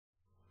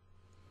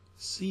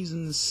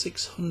Season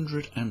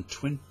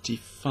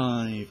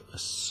 625, A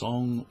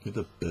Song with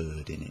a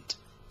Bird in It.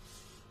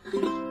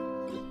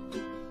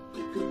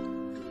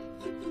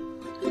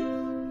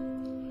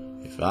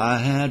 If I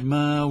had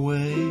my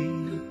way,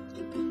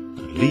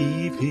 I'd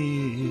leave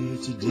here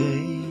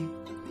today,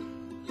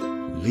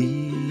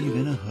 leave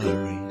in a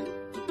hurry.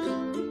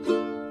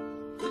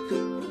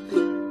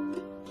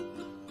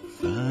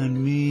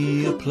 Find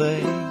me a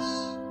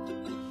place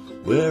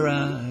where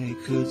I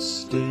could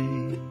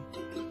stay,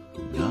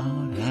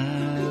 not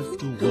have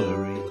to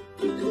worry.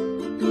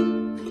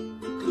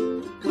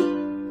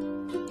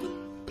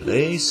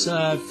 Place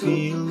I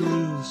feel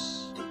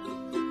loose,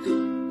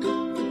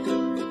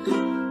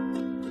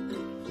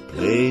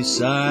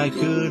 place I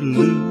could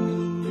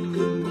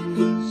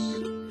lose,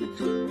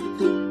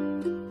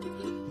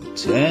 the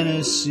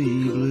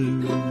Tennessee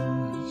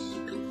blues.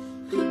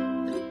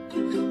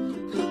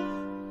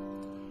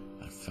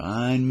 I'd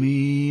find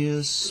me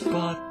a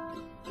spot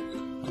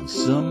on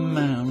some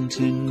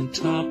mountain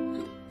top,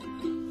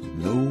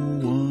 no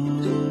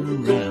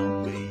one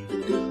around me.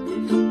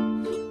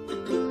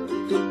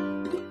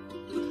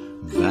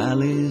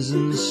 Valleys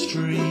and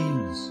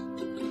streams,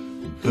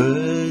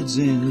 birds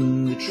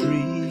in the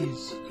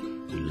trees,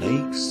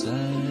 lakes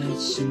that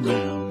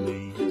surround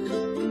me.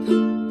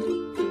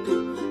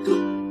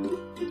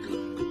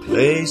 A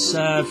place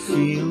I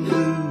feel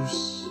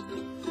loose,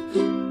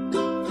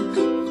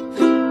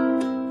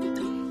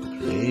 a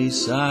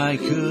place I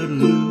could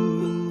lose,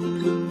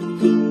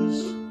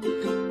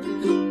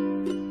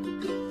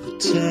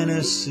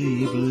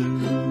 Tennessee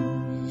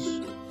blues.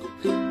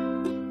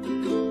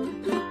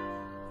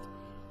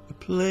 A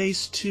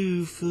place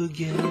to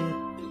forget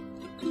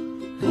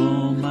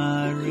all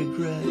my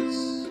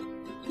regrets,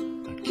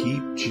 I'd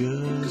keep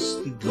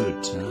just the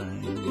good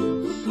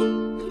times.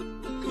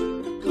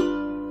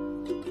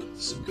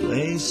 Some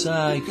place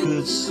I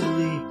could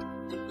sleep,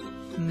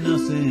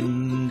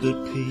 nothing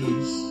but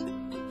peace,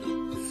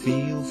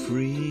 feel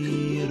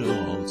free at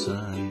all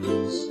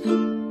times.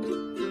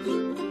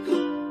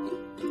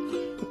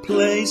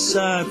 Place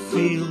I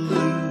feel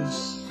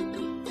loose,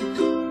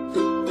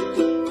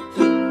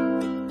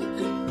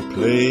 a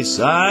place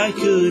I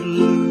could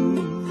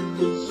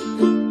lose,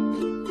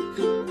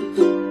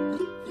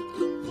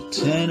 the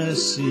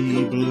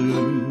Tennessee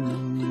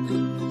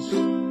blues.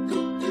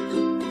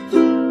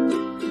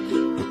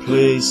 A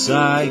place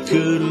I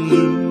could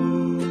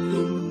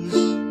lose,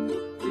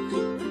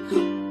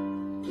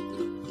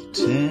 the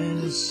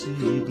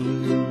Tennessee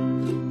blues.